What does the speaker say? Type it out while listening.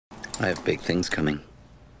I have big things coming.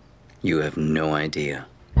 You have no idea.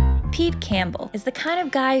 Pete Campbell is the kind of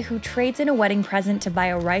guy who trades in a wedding present to buy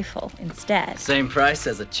a rifle instead. Same price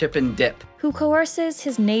as a chip and dip. Who coerces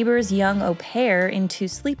his neighbor's young au pair into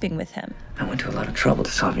sleeping with him. I went to a lot of trouble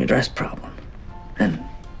to solve your dress problem. And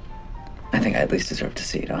I think I at least deserve to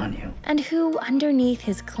see it on you. And who, underneath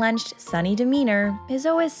his clenched, sunny demeanor, is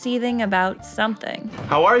always seething about something.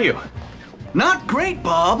 How are you? Not great,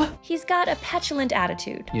 Bob. He's got a petulant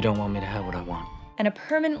attitude. You don't want me to have what I want. And a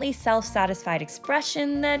permanently self-satisfied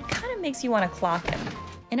expression that kind of makes you want to clock him.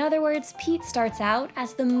 In other words, Pete starts out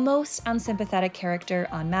as the most unsympathetic character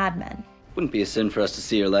on Mad Men. Wouldn't be a sin for us to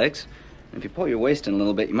see your legs. If you pull your waist in a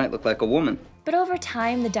little bit, you might look like a woman. But over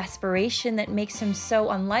time, the desperation that makes him so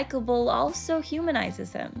unlikable also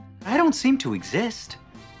humanizes him. I don't seem to exist.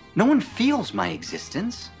 No one feels my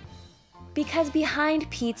existence. Because behind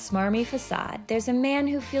Pete's smarmy facade, there's a man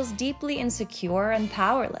who feels deeply insecure and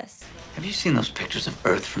powerless. Have you seen those pictures of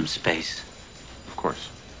Earth from space? Of course.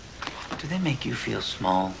 Do they make you feel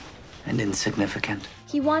small and insignificant?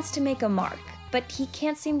 He wants to make a mark, but he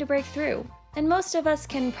can't seem to break through. And most of us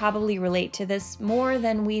can probably relate to this more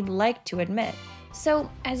than we'd like to admit. So,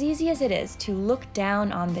 as easy as it is to look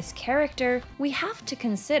down on this character, we have to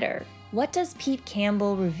consider, what does Pete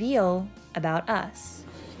Campbell reveal about us?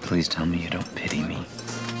 Please tell me you don't pity me.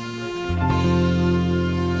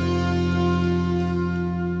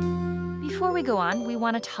 Before we go on, we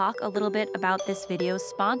want to talk a little bit about this video's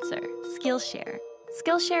sponsor, Skillshare.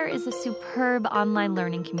 Skillshare is a superb online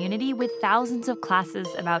learning community with thousands of classes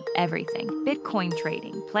about everything. Bitcoin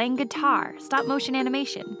trading, playing guitar, stop-motion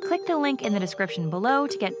animation. Click the link in the description below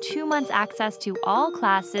to get 2 months access to all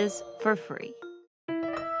classes for free.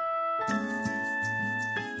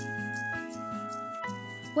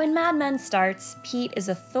 When Mad Men starts, Pete is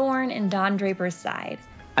a thorn in Don Draper's side.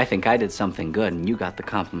 I think I did something good and you got the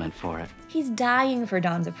compliment for it. He's dying for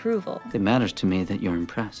Don's approval, It matters to me that you're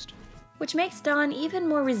impressed. which makes Don even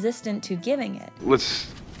more resistant to giving it.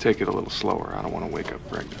 Let's take it a little slower. I don't want to wake up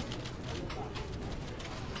pregnant.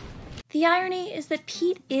 The irony is that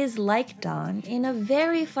Pete is like Don in a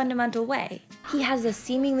very fundamental way. He has a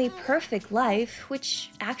seemingly perfect life,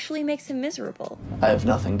 which actually makes him miserable. I have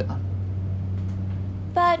nothing done.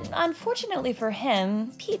 But unfortunately for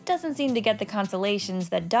him, Pete doesn't seem to get the consolations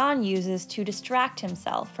that Don uses to distract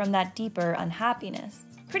himself from that deeper unhappiness.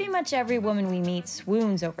 Pretty much every woman we meet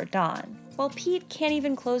swoons over Don, while Pete can't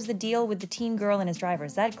even close the deal with the teen girl in his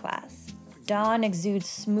driver's ed class. Don exudes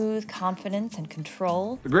smooth confidence and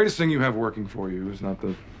control. The greatest thing you have working for you is not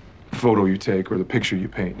the photo you take or the picture you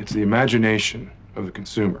paint. It's the imagination of the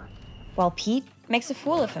consumer. While Pete makes a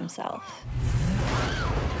fool of himself.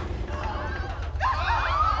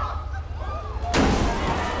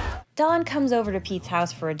 Don comes over to Pete's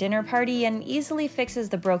house for a dinner party and easily fixes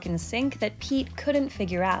the broken sink that Pete couldn't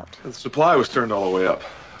figure out. The supply was turned all the way up.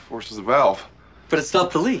 Forces the valve. But it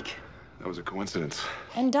stopped the leak. That was a coincidence.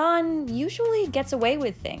 And Don usually gets away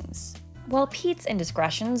with things, while Pete's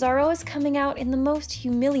indiscretions are always coming out in the most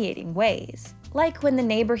humiliating ways. Like when the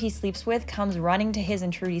neighbor he sleeps with comes running to his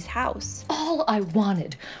and Trudy's house. All I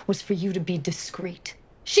wanted was for you to be discreet.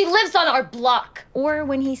 She lives on our block. Or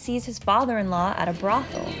when he sees his father-in-law at a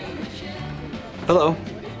brothel. Hello.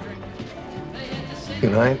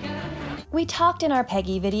 Good night. We talked in our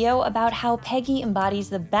Peggy video about how Peggy embodies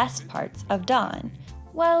the best parts of Don.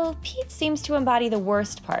 Well, Pete seems to embody the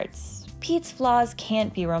worst parts. Pete's flaws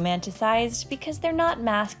can't be romanticized because they're not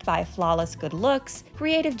masked by flawless good looks,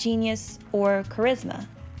 creative genius, or charisma.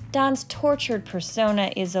 Don's tortured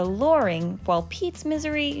persona is alluring, while Pete's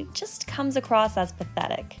misery just comes across as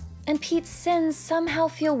pathetic. And Pete's sins somehow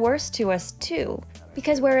feel worse to us too,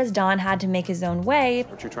 because whereas Don had to make his own way,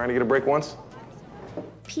 Aren't you trying to get a break once?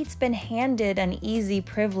 Pete's been handed an easy,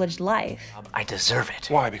 privileged life. I deserve it.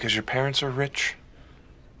 Why? Because your parents are rich?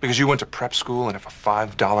 Because you went to prep school and have a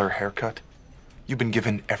 $5 haircut? You've been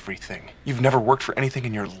given everything. You've never worked for anything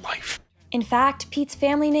in your life. In fact, Pete's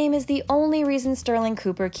family name is the only reason Sterling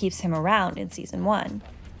Cooper keeps him around in season 1.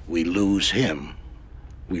 We lose him.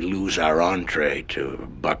 We lose our entree to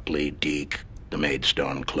Buckley, Deke, the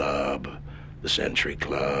Maidstone Club, the Century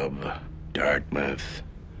Club, Dartmouth,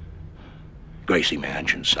 Gracie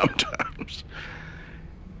Mansion sometimes.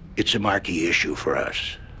 It's a marquee issue for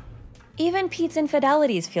us. Even Pete's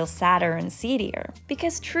infidelities feel sadder and seedier,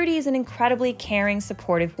 because Trudy is an incredibly caring,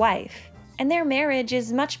 supportive wife. And their marriage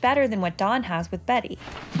is much better than what Don has with Betty.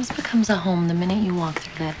 This becomes a home the minute you walk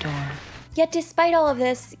through that door. Yet despite all of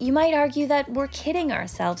this, you might argue that we're kidding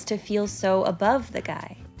ourselves to feel so above the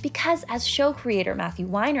guy. Because as show creator Matthew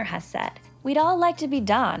Weiner has said, we'd all like to be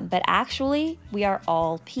Don, but actually, we are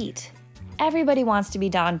all Pete. Everybody wants to be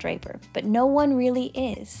Don Draper, but no one really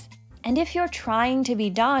is. And if you're trying to be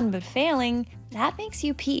Don but failing, that makes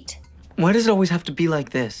you Pete. Why does it always have to be like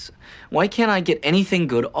this? Why can't I get anything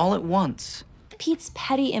good all at once? Pete's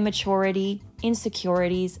petty immaturity,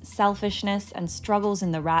 insecurities, selfishness, and struggles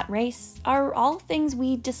in the rat race are all things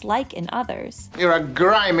we dislike in others. You're a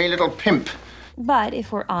grimy little pimp. But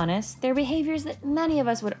if we're honest, they're behaviors that many of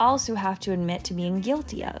us would also have to admit to being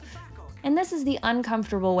guilty of. And this is the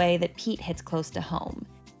uncomfortable way that Pete hits close to home.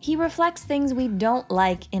 He reflects things we don't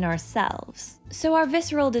like in ourselves. So our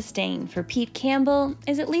visceral disdain for Pete Campbell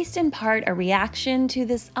is at least in part a reaction to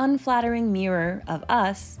this unflattering mirror of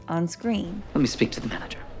us on screen. Let me speak to the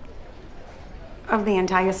manager. Of the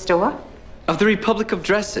entire store? Of the Republic of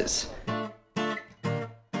Dresses.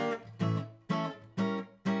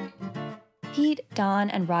 Pete,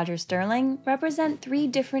 Don, and Roger Sterling represent 3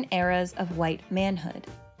 different eras of white manhood.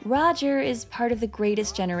 Roger is part of the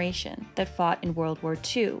greatest generation that fought in World War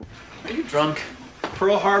II. Are you drunk?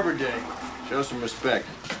 Pearl Harbor Day. Show some respect.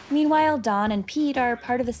 Meanwhile, Don and Pete are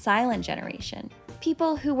part of the silent generation,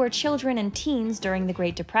 people who were children and teens during the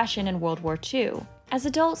Great Depression and World War II. As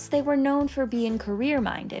adults, they were known for being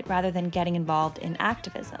career-minded rather than getting involved in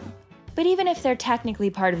activism. But even if they're technically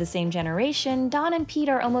part of the same generation, Don and Pete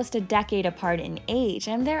are almost a decade apart in age,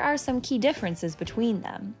 and there are some key differences between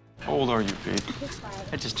them. How old are you, Pete?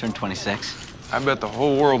 I just turned 26. I bet the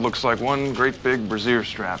whole world looks like one great big brassiere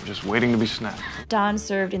strap just waiting to be snapped. Don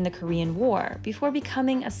served in the Korean War before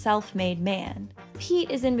becoming a self-made man.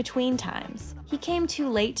 Pete is in between times. He came too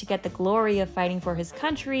late to get the glory of fighting for his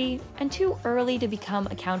country, and too early to become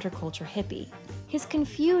a counterculture hippie. His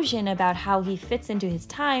confusion about how he fits into his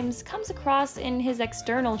times comes across in his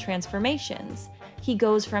external transformations. He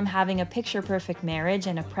goes from having a picture-perfect marriage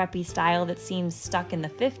and a preppy style that seems stuck in the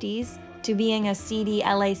 50s, to being a seedy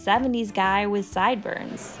LA 70s guy with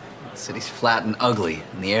sideburns. The city's flat and ugly,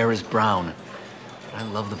 and the air is brown. But I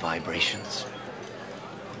love the vibrations.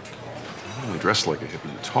 You only dress like a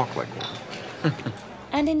hippie, you talk like one.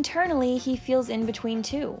 And internally, he feels in between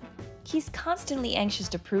too. He's constantly anxious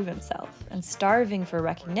to prove himself and starving for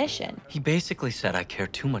recognition. He basically said I care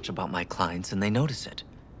too much about my clients and they notice it.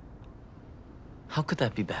 How could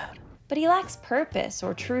that be bad? But he lacks purpose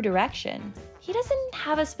or true direction. He doesn't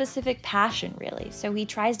have a specific passion, really, so he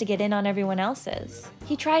tries to get in on everyone else's.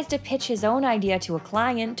 He tries to pitch his own idea to a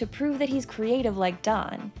client to prove that he's creative like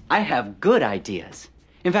Don. I have good ideas.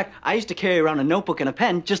 In fact, I used to carry around a notebook and a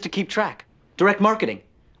pen just to keep track. Direct marketing.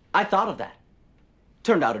 I thought of that.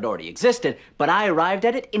 Turned out it already existed, but I arrived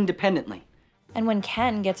at it independently. And when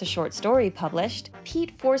Ken gets a short story published,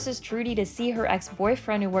 Pete forces Trudy to see her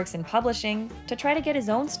ex-boyfriend who works in publishing to try to get his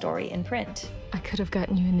own story in print. I could have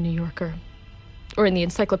gotten you in the New Yorker. Or in the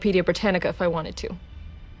Encyclopedia Britannica if I wanted to.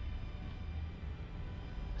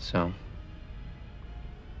 So,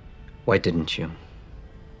 why didn't you?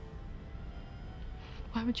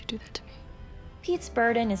 Why would you do that to me? Pete's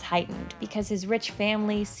burden is heightened because his rich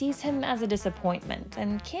family sees him as a disappointment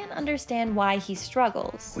and can't understand why he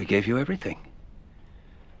struggles. We gave you everything.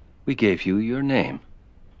 We gave you your name.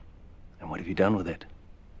 And what have you done with it?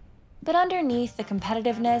 But underneath the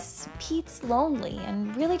competitiveness, Pete's lonely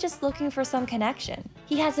and really just looking for some connection.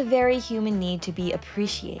 He has a very human need to be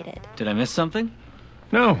appreciated. Did I miss something?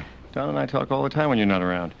 No. Don and I talk all the time when you're not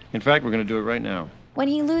around. In fact, we're going to do it right now. When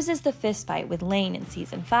he loses the fistfight with Lane in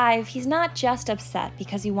season 5, he's not just upset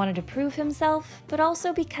because he wanted to prove himself, but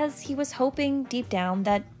also because he was hoping deep down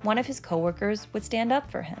that one of his coworkers would stand up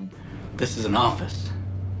for him. This is an office.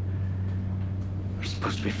 We're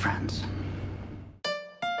supposed to be friends.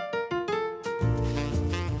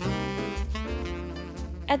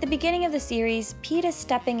 At the beginning of the series, Pete is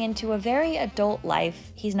stepping into a very adult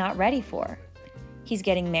life he's not ready for. He's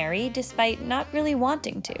getting married despite not really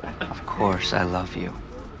wanting to. Of course, I love you.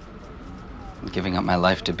 I'm giving up my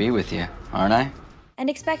life to be with you, aren't I?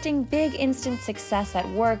 And expecting big instant success at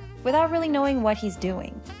work without really knowing what he's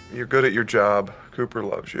doing. You're good at your job. Cooper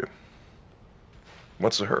loves you.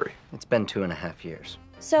 What's the hurry? It's been 2.5 years.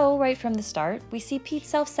 So, right from the start, we see Pete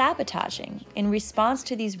self-sabotaging in response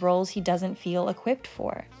to these roles he doesn't feel equipped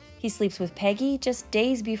for. He sleeps with Peggy just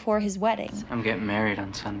days before his wedding. I'm getting married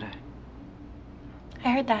on Sunday. I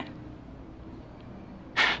heard that.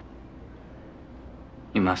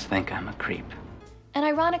 You must think I'm a creep. And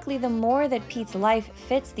ironically, the more that Pete's life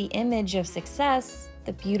fits the image of success,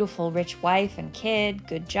 the beautiful rich wife and kid,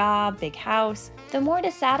 good job, big house, the more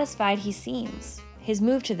dissatisfied he seems. His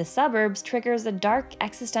move to the suburbs triggers a dark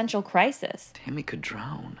existential crisis. Tammy could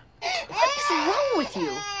drown. What is wrong with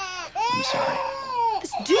you? I'm sorry.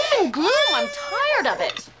 This doom and gloom, I'm tired of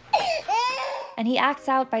it. and he acts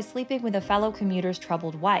out by sleeping with a fellow commuter's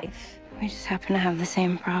troubled wife. We just happen to have the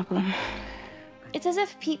same problem. It's as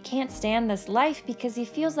if Pete can't stand this life because he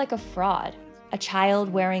feels like a fraud, a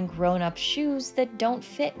child wearing grown-up shoes that don't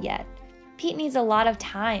fit yet. Pete needs a lot of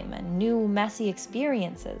time and new, messy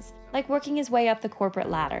experiences, like working his way up the corporate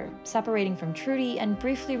ladder, separating from Trudy and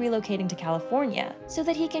briefly relocating to California, so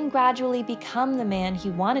that he can gradually become the man he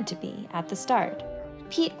wanted to be at the start.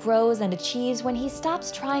 Pete grows and achieves when he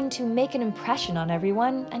stops trying to make an impression on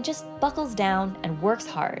everyone and just buckles down and works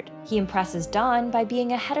hard. He impresses Dawn by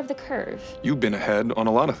being ahead of the curve. You've been ahead on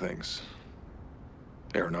a lot of things.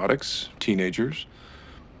 Aeronautics, teenagers,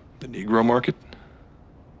 the Negro market.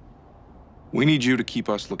 We need you to keep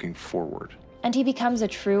us looking forward. And he becomes a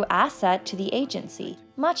true asset to the agency,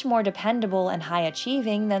 much more dependable and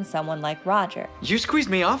high-achieving than someone like Roger. You squeezed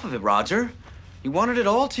me off of it, Roger. You wanted it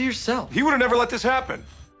all to yourself. He would have never let this happen.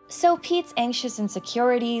 So Pete's anxious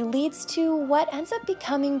insecurity leads to what ends up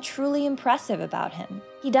becoming truly impressive about him.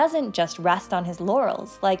 He doesn't just rest on his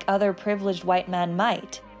laurels like other privileged white men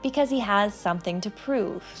might, because he has something to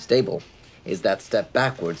prove. Stable is that step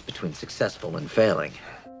backwards between successful and failing.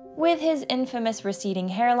 With his infamous receding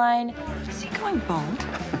hairline, Is he going bald?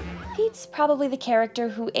 Pete's probably the character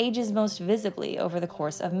who ages most visibly over the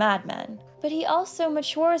course of Mad Men, but he also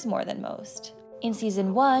matures more than most. In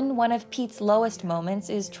season 1, one of Pete's lowest moments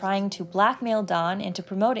is trying to blackmail Dawn into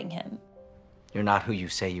promoting him. You're not who you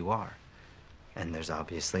say you are. And there's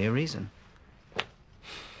obviously a reason.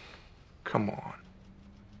 Come on.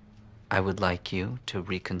 I would like you to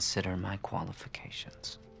reconsider my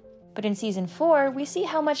qualifications. But in season 4, we see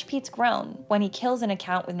how much Pete's grown when he kills an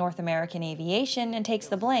account with North American Aviation and takes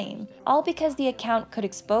the blame, all because the account could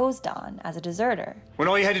expose Dawn as a deserter. When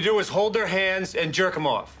all you had to do was hold their hands and jerk them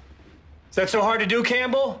off. Is that so hard to do,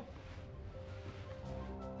 Campbell?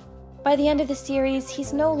 By the end of the series,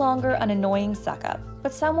 he's no longer an annoying suck-up,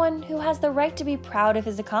 but someone who has the right to be proud of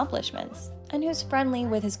his accomplishments, and who's friendly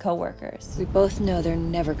with his coworkers. We both know they're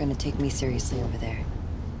never gonna take me seriously over there.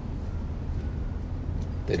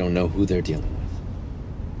 They don't know who they're dealing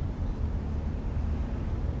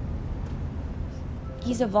with.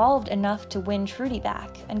 He's evolved enough to win Trudy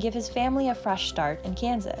back and give his family a fresh start in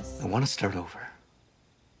Kansas. I want to start over.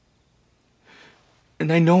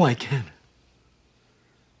 And I know I can.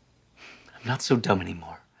 I'm not so dumb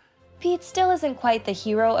anymore. Pete still isn't quite the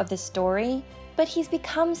hero of the story, but he's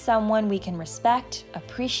become someone we can respect,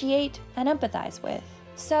 appreciate, and empathize with.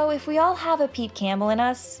 So if we all have a Pete Campbell in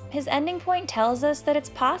us, his ending point tells us that it's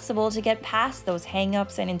possible to get past those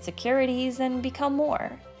hang-ups and insecurities and become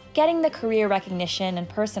more. Getting the career recognition and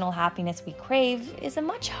personal happiness we crave is a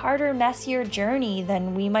much harder, messier journey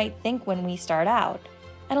than we might think when we start out.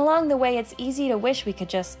 And along the way, it's easy to wish we could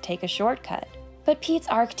just take a shortcut. But Pete's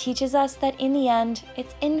arc teaches us that in the end,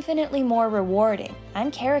 it's infinitely more rewarding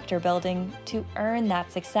and character building to earn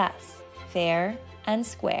that success, fair and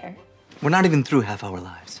square. We're not even through half our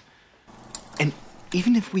lives. And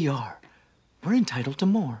even if we are, we're entitled to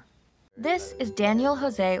more. This is Daniel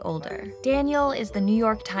Jose Older. Daniel is the New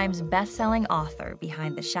York Times best-selling author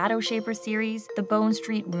behind the Shadow Shaper series, the Bone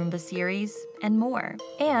Street Roomba series, and more.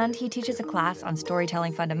 And he teaches a class on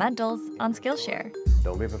storytelling fundamentals on Skillshare.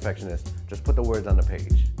 Don't be a perfectionist. Just put the words on the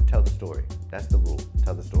page. Tell the story. That's the rule.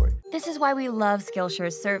 Tell the story. This is why we love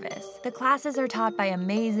Skillshare's service. The classes are taught by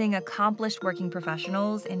amazing, accomplished working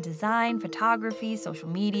professionals in design, photography, social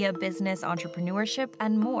media, business, entrepreneurship,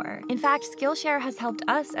 and more. In fact, Skillshare has helped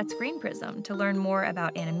us at Screen Prism to learn more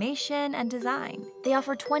about animation and design. They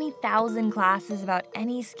offer 20,000 classes about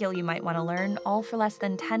any skill you might want to learn, all for less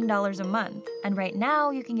than $10 a month. And right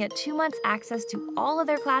now, you can get 2 months access to all of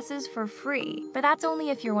their classes for free. But that's only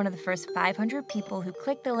if you're one of the first 500 people who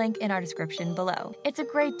click the link in our description below. It's a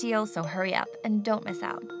great deal, so hurry up and don't miss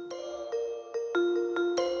out.